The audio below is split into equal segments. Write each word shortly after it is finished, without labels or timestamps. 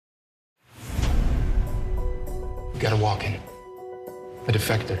Got a walk-in. A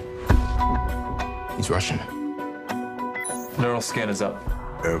defector. He's Russian. Neural scan is up.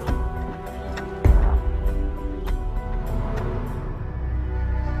 Ev.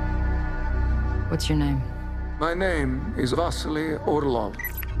 What's your name? My name is Vasily Orlov.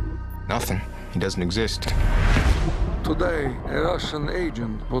 Nothing. He doesn't exist. Today, a Russian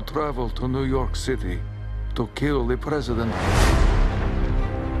agent will travel to New York City to kill the president.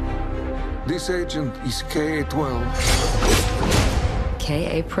 This agent is KA-12.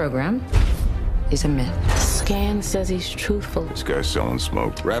 KA program is a myth. Scan says he's truthful. This guy's selling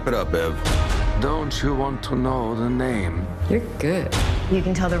smoke. Wrap it up, Ev. Don't you want to know the name? You're good. You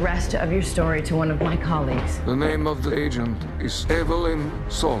can tell the rest of your story to one of my colleagues. The name of the agent is Evelyn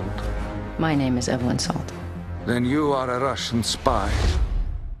Salt. My name is Evelyn Salt. Then you are a Russian spy.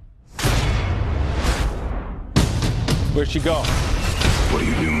 Where'd she go? What are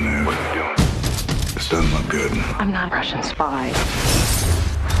you doing there? What are you doing? This doesn't look good. I'm not a Russian spy.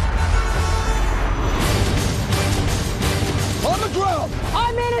 On the ground!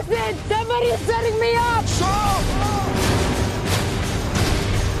 I'm innocent! Somebody is setting me up!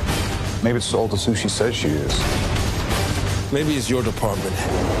 Maybe it's Salt as who she says she is. Maybe it's your department.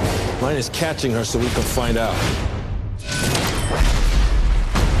 Mine is catching her so we can find out.